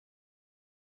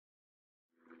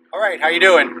Alright, how you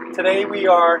doing? Today we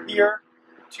are here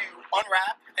to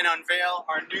unwrap and unveil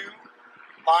our new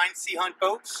line sea hunt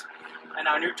boats and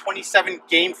our new 27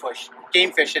 Gamefish.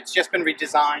 It's just been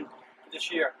redesigned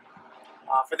this year.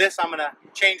 For this I'm going to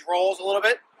change roles a little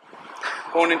bit.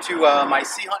 Going into my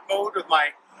sea hunt mode with my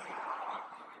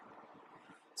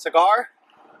cigar.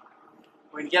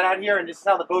 We're going to get out here and this is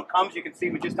how the boat comes. You can see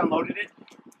we just unloaded it.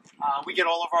 We get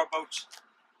all of our boats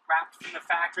wrapped from the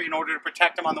factory in order to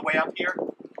protect them on the way up here.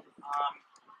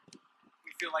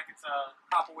 We feel like it's a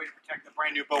proper way to protect a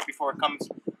brand new boat before it comes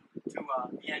to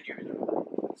the end user.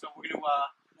 So we'll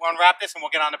unwrap this and we'll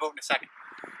get on the boat in a second.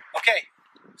 Okay,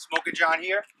 Smoking John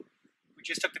here. We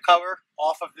just took the cover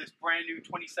off of this brand new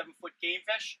 27-foot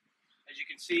Gamefish. As you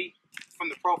can see from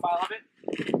the profile of it,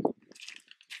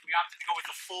 we opted to go with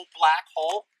the full black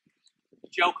hull,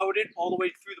 gel coated all the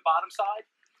way through the bottom side.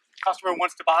 Customer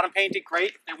wants to bottom paint it,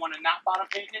 great. If they want to not bottom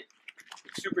paint it,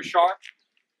 super sharp.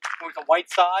 We went with the white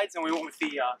sides and we went with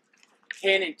the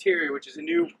tan interior, which is a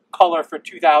new color for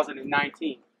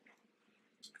 2019.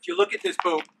 If you look at this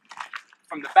boat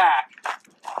from the back,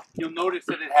 you'll notice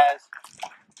that it has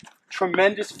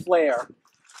tremendous flare,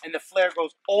 and the flare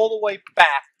goes all the way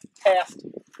back past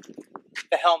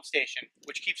the helm station,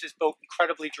 which keeps this boat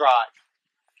incredibly dry.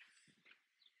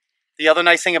 The other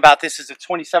nice thing about this is a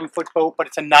 27-foot boat, but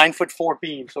it's a 9'4"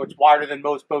 beam, so it's wider than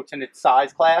most boats in its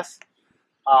size class.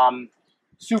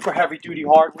 Super heavy-duty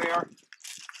hardware.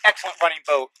 Excellent running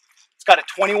boat. It's got a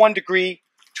 21-degree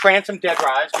transom dead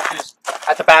rise, which is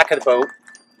at the back of the boat.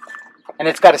 And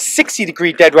it's got a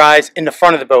 60-degree dead rise in the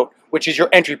front of the boat, which is your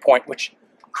entry point, which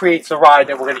creates the ride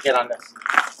that we're going to get on this.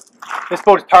 This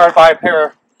boat is powered by a pair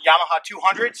of Yamaha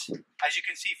 200s. As you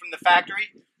can see from the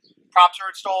factory, props are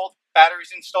installed,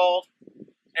 batteries installed.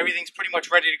 Everything's pretty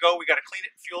much ready to go. We got to clean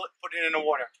it, fuel it, put it in the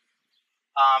water.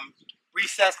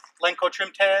 Recessed Lenco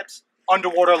trim tabs.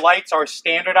 Underwater lights are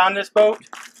standard on this boat.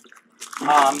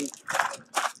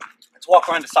 Let's walk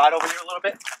around the side over here a little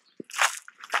bit.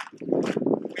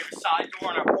 We have a side door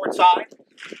on our port side.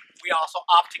 We also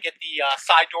opt to get the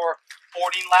side door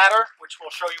boarding ladder, which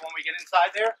we'll show you when we get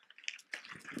inside there.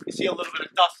 You see a little bit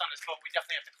of dust on this boat. We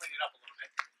definitely have to clean it up a little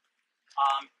bit.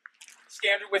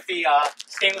 Standard with the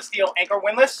stainless steel anchor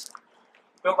windlass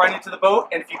built right into the boat.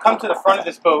 And if you come to the front of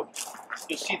this boat,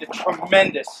 you'll see the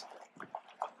tremendous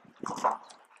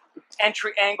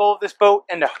entry angle of this boat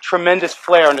and the tremendous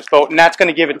flare on this boat, and that's going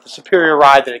to give it the superior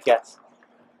ride that it gets.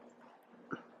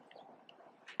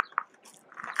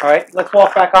 Alright, let's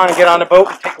walk back on and get on the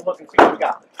boat and take a look and see what we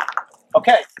got.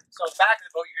 Okay, so back of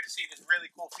the boat you're going to see this really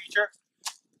cool feature,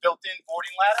 built-in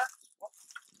boarding ladder.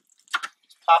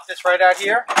 Just pop this right out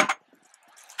here,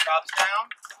 drops down.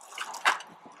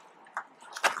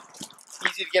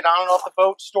 Easy to get on and off the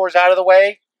boat, stores out of the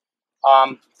way.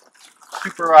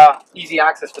 Super easy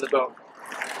access to the boat.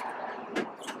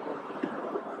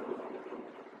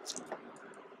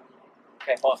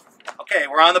 Okay, awesome. Okay,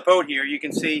 we're on the boat here. You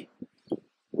can see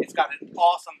it's got an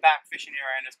awesome back fishing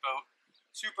area in this boat.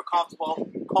 Super comfortable,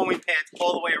 combing pads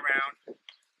all the way around.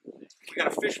 We got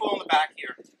a fish well in the back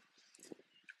here.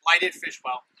 Lighted fish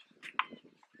well.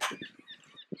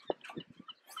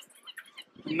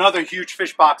 Another huge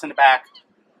fish box in the back.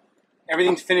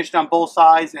 Everything's finished on both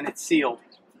sides and it's sealed.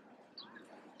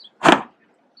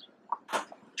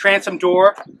 Transom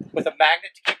door with a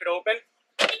magnet to keep it open,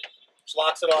 which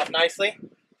locks it off nicely.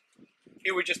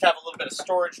 Here we just have a little bit of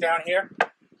storage down here.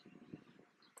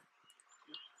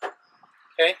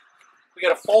 Okay, we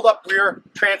got a fold-up rear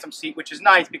transom seat, which is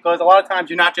nice because a lot of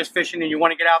times you're not just fishing and you want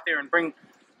to get out there and bring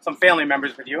some family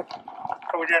members with you.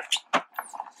 So we just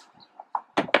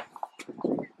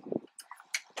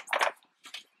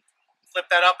flip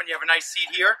that up and you have a nice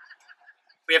seat here.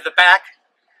 We have the back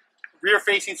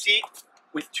rear-facing seat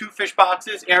with two fish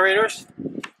boxes, aerators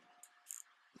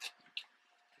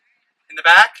in the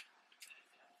back.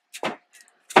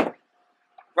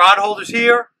 Rod holders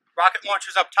here, rocket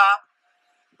launchers up top,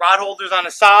 rod holders on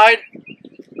the side,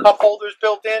 cup holders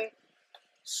built in,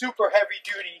 super heavy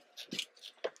duty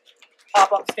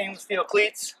pop-up stainless steel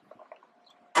cleats.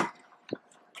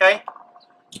 Okay,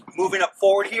 moving up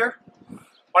forward here.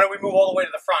 Why don't we move all the way to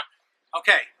the front?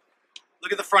 Okay,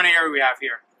 look at the front area we have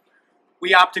here.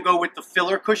 We opt to go with the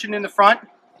filler cushion in the front,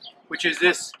 which is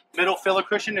this middle filler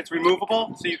cushion. It's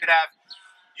removable, so you could have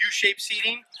U-shaped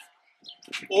seating,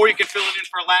 or you can fill it in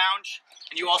for a lounge.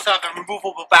 And you also have the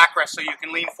removable backrest, so you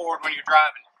can lean forward when you're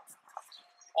driving.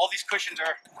 All these cushions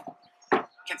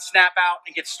can snap out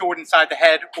and get stored inside the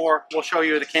head, or we'll show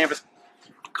you the canvas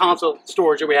console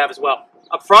storage that we have as well.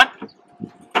 Up front,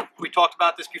 we talked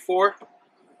about this before.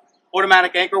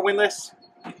 Automatic anchor windlass,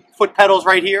 foot pedals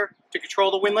right here to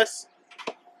control the windlass.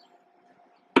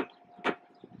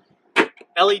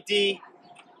 LED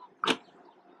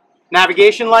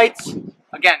navigation lights.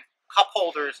 Again, cup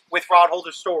holders with rod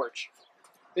holder storage.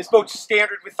 This boat's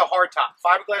standard with the hardtop,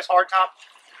 fiberglass hardtop.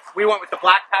 We went with the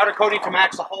black powder coating to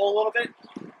match the hull a little bit.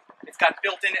 It's got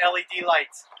built-in LED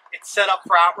lights. It's set up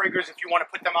for outriggers if you want to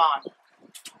put them on.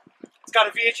 It's got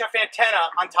a VHF antenna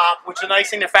on top, which the nice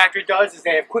thing the factory does is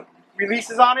they have quick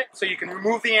releases on it, so you can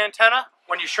remove the antenna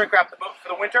when you shrink wrap the boat for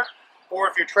the winter, or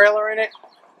if you're trailer in it,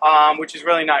 which is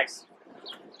really nice.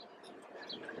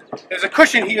 There's a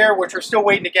cushion here, which we're still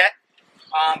waiting to get,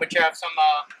 but you have some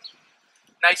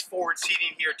nice forward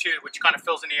seating here too, which kind of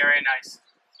fills in the area nice.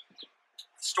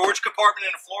 Storage compartment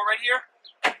in the floor right here.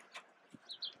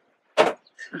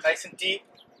 Nice and deep.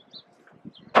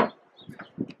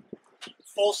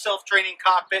 Full self-draining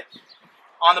cockpit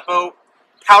on the boat.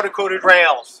 Powder-coated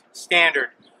rails, standard.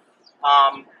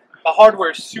 The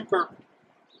hardware is super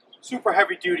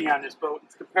heavy duty on this boat.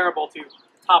 It's comparable to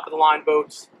top-of-the-line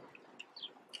boats.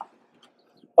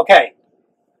 Okay,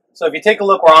 so if you take a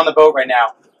look, we're on the boat right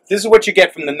now. This is what you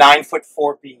get from the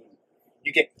 9'4" beam.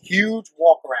 You get huge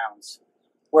walkarounds.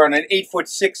 Where on an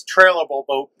 8'6" trailer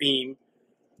boat beam,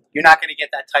 you're not going to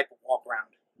get that type of walk-around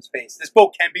space. This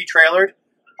boat can be trailered,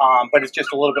 but it's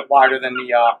just a little bit wider than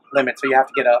the limit, so you have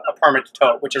to get a permit to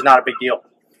tow it, which is not a big deal.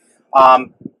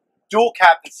 Dual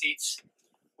captain seats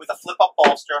with a flip-up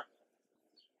bolster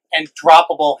and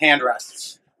droppable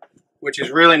handrests, which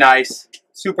is really nice.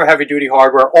 Super heavy-duty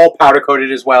hardware, all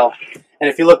powder-coated as well. And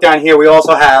if you look down here, we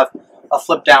also have a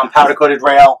flip-down powder-coated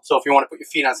rail, so if you want to put your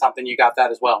feet on something, you got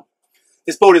that as well.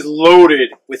 This boat is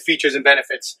loaded with features and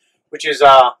benefits, which is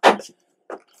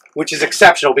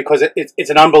exceptional because it's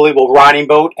an unbelievable riding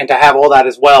boat, and to have all that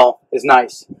as well is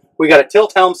nice. We got a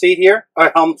tilt helm seat here,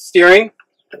 our helm steering,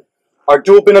 our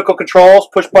dual binnacle controls,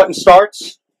 push button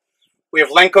starts. We have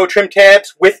Lenco trim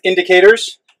tabs with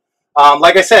indicators.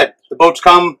 Like I said, the boats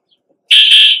come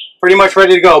pretty much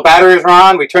ready to go. Batteries are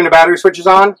on. We turn the battery switches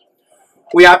on.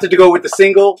 We opted to go with the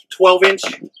single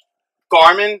 12-inch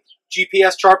Garmin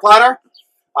GPS chart plotter.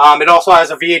 It also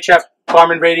has a VHF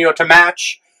Garmin radio to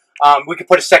match. We could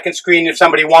put a second screen if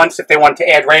somebody wants, if they want to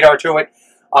add radar to it,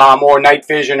 or night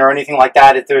vision or anything like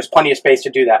that. There's plenty of space to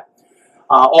do that.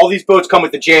 All these boats come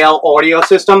with the JL audio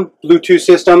system, Bluetooth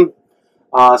system,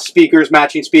 speakers,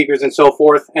 matching speakers, and so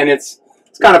forth. And it's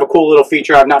kind of a cool little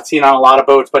feature I've not seen on a lot of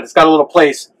boats, but it's got a little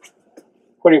place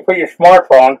where you put your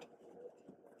smartphone,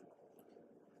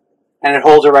 and it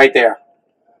holds it right there.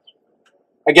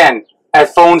 Again,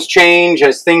 as phones change,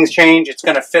 as things change, it's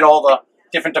going to fit all the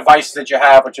different devices that you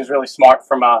have, which is really smart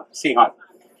from Sea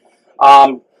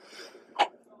Hunt.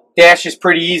 Dash is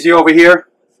pretty easy over here.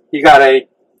 You got a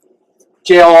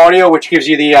JL audio, which gives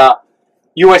you the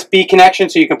USB connection,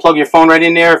 so you can plug your phone right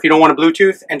in there if you don't want to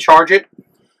Bluetooth and charge it.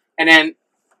 And then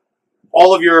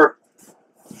all of your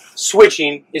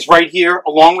switching is right here,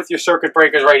 along with your circuit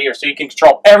breakers right here, so you can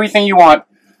control everything you want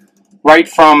right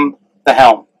from the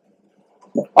helm.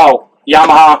 Oh,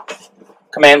 Yamaha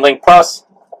Command Link Plus,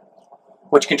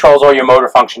 which controls all your motor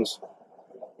functions.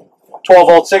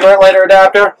 12-volt cigarette lighter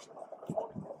adapter.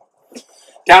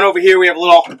 Down over here we have a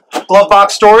little glove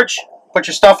box storage. Put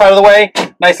your stuff out of the way.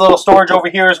 Nice little storage over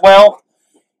here as well.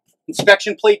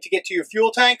 Inspection plate to get to your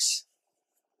fuel tanks.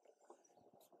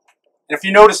 And if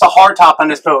you notice the hardtop on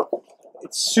this boat,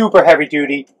 it's super heavy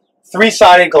duty,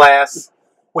 3-sided glass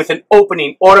with an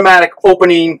opening, automatic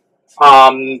opening,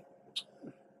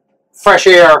 fresh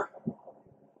air.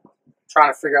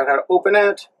 Trying to figure out how to open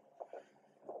it.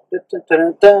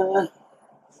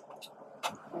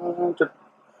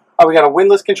 Oh, we got a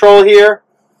windlass control here,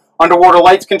 underwater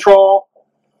lights control,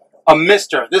 a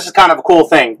mister. This is kind of a cool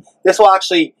thing. This will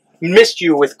actually mist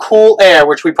you with cool air,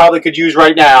 which we probably could use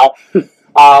right now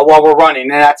while we're running,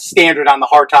 and that's standard on the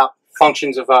hardtop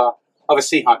functions of a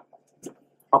Sea Hunt.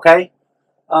 Okay,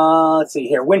 let's see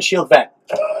here, windshield vent.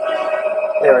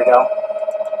 There we go.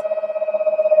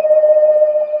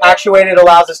 Actuated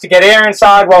allows us to get air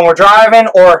inside when we're driving,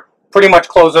 or pretty much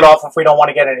close it off if we don't want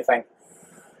to get anything.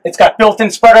 It's got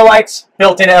built-in spreader lights,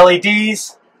 built-in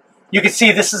LEDs. You can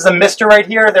see this is a mister right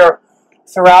here. They're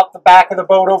throughout the back of the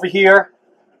boat over here.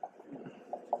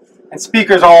 And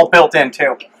speakers are all built in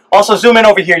too. Also zoom in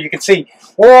over here. You can see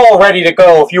we're all ready to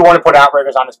go if you want to put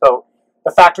outriggers on this boat.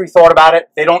 The factory thought about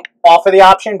it. They don't offer the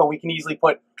option, but we can easily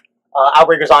put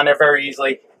outriggers on there very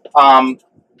easily. And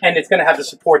it's going to have the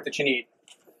support that you need.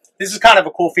 This is kind of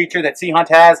a cool feature that Sea Hunt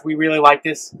has. We really like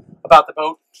this about the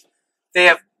boat. They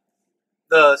have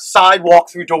the side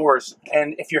walk-through doors,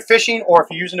 and if you're fishing or if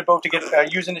you're using a boat to get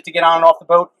using it to get on and off the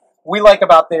boat, what we like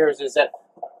about theirs is that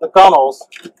the gunnels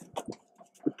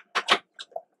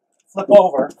flip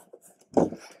over.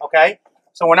 Okay,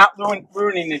 So we're not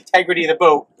ruining the integrity of the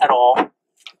boat at all.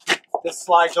 This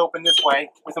slides open this way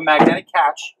with a magnetic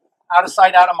catch, out of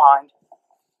sight, out of mind.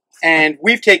 And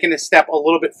we've taken this step a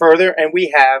little bit further, and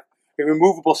we have a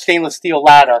removable stainless steel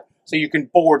ladder so you can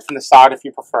board from the side if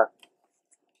you prefer.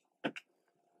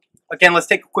 Again, let's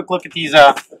take a quick look at these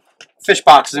fish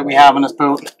boxes that we have on this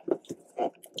boat.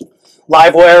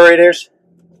 Live well aerators,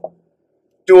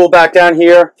 dual back down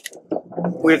here.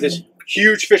 We have this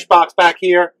huge fish box back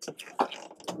here.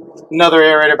 Another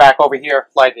aerator back over here,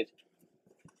 lighted.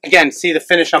 Again, see the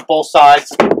finish on both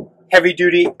sides. Heavy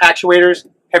duty actuators,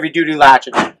 heavy duty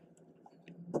latches.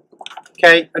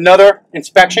 Okay, another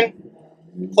inspection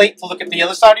plate to look at the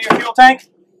other side of your fuel tank.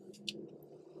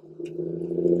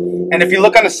 And if you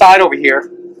look on the side over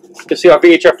here, you'll see our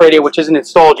VHF radio, which isn't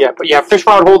installed yet, but you have fish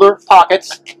rod holder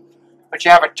pockets, but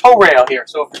you have a tow rail here.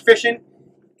 So if you're fishing,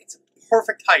 it's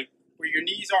perfect height where your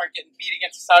knees aren't getting beat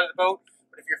against the side of the boat,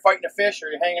 but if you're fighting a fish or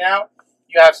you're hanging out,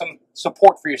 you have some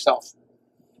support for yourself.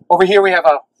 Over here we have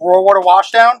a raw water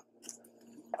wash down.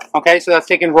 Okay, so that's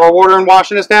taking raw water and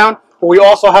washing us down. But we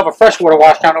also have a freshwater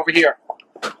wash down over here.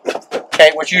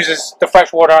 Okay, which uses the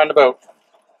fresh water on the boat.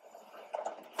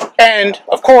 And,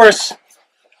 of course,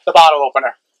 the bottle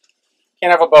opener.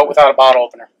 Can't have a boat without a bottle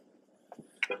opener.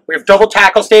 We have double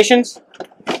tackle stations.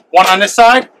 One on this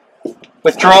side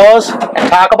with drawers and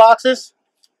tackle boxes.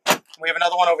 We have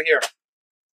another one over here.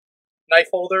 Knife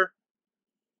holder.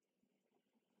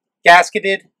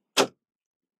 Gasketed.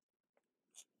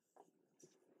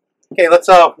 Okay, let's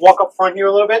walk up front here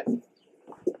a little bit.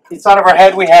 Inside of our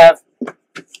head we have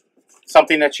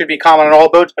something that should be common on all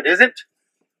boats, but isn't,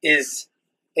 is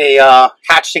a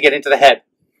hatch to get into the head.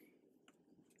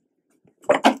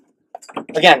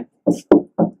 Again,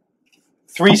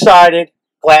 three-sided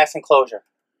glass enclosure.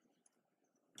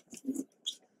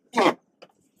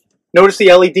 Notice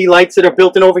the LED lights that are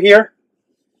built in over here?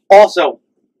 Also,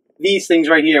 these things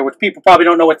right here, which people probably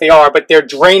don't know what they are, but they're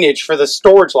drainage for the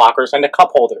storage lockers and the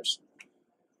cup holders,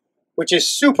 which is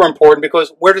super important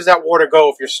because where does that water go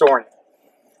if you're storing it?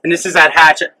 And this is that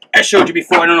hatch I showed you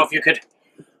before. I don't know if you could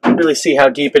really see how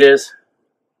deep it is.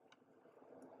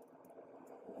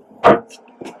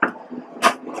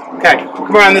 Okay,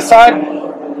 come around this side.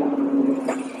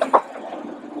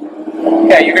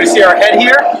 Okay, you're going to see our head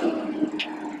here.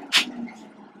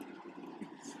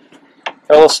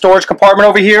 Got a little storage compartment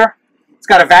over here. It's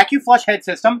got a vacuum flush head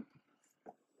system.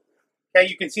 Okay,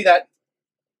 you can see that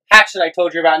hatch that I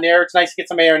told you about in there. It's nice to get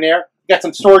some air in there. You got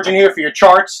some storage in here for your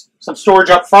charts, some storage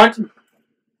up front.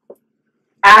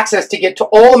 Access to get to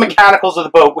all the mechanicals of the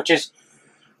boat, which is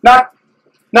not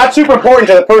super important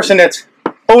to the person that's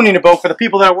owning the boat. For the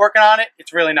people that are working on it,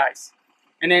 it's really nice.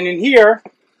 And then in here,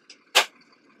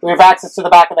 we have access to the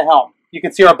back of the helm. You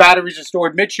can see our batteries are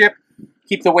stored midship,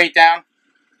 keep the weight down,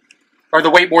 or the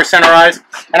weight more centerized.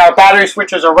 And our battery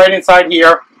switches are right inside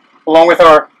here, along with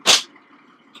our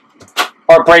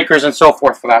breakers and so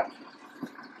forth for that.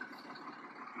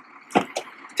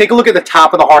 Take a look at the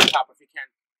top of the hardtop if you can.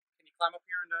 Can you climb up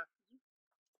here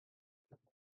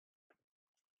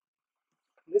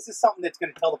and this is something that's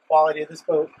going to tell the quality of this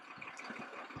boat.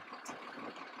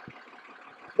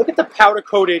 Look at the powder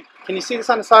coated. Can you see this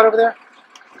on the side over there?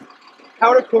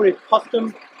 Powder coated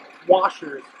custom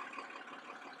washers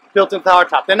built into the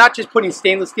hardtop. They're not just putting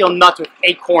stainless steel nuts with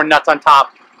acorn nuts on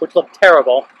top, which look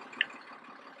terrible.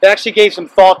 They actually gave some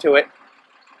thought to it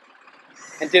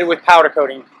and did it with powder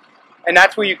coating. And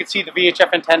that's where you can see the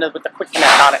VHF antenna with the quick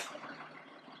connect on it.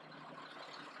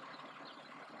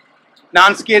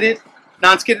 Non-skidded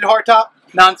hardtop,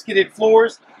 non-skidded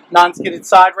floors, non-skidded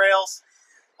side rails.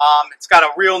 It's got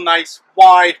a real nice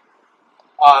wide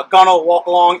gunnel, walk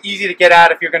along, easy to get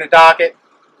at if you're going to dock it.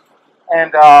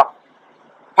 And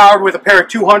powered with a pair of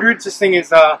 200s. This thing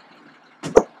is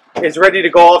ready to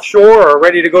go offshore, or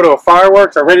ready to go to a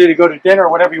fireworks, or ready to go to dinner,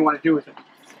 or whatever you want to do with it.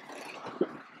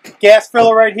 Gas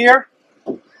filler right here.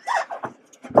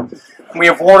 We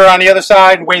have water on the other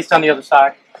side and waste on the other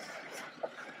side.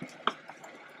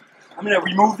 I'm going to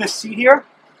remove this seat here.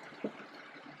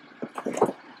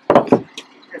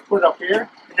 Put it up here.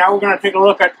 And now we're going to take a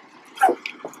look at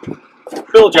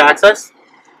bilge access.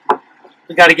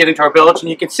 We've got to get into our bilge, and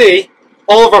you can see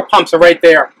all of our pumps are right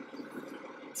there.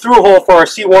 Through hole for our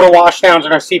seawater washdowns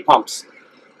and our sea pumps.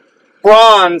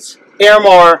 Bronze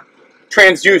Airmar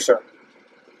transducer.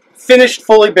 Finished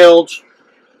fully bilge.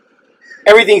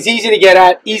 Everything's easy to get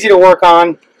at, easy to work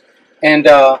on, and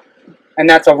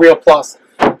that's a real plus.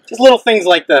 Just little things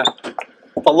like the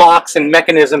locks and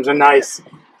mechanisms are nice.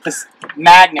 Just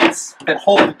magnets that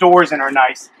hold the doors in are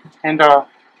nice. And I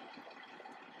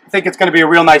think it's going to be a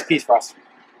real nice piece for us.